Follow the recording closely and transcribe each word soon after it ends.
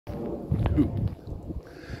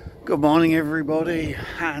Good morning everybody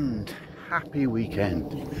and happy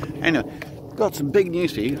weekend. Anyway, got some big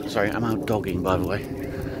news for you. Sorry, I'm out dogging by the way.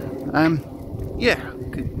 Yeah,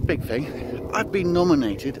 big thing. I've been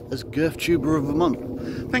nominated as GERF Tuber of the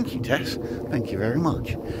Month. Thank you, Tess. Thank you very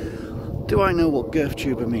much. Do I know what GERF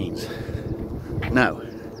Tuber means? No.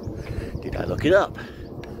 Did I look it up?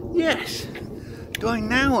 Yes. Do I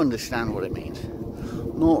now understand what it means?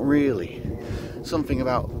 Not really. Something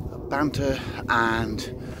about banter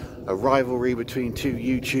and a rivalry between two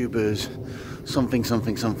YouTubers, something.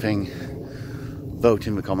 Vote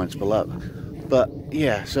in the comments below. But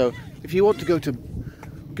yeah, so if you want to go to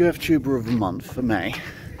GERF Tuber of the Month for May,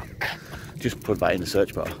 just put that in the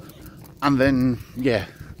search bar. And then, yeah,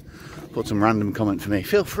 put some random comment for me.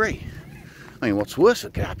 Feel free. I mean, what's worse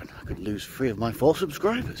that could happen? I could lose 3 of my 4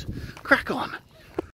 subscribers. Crack on.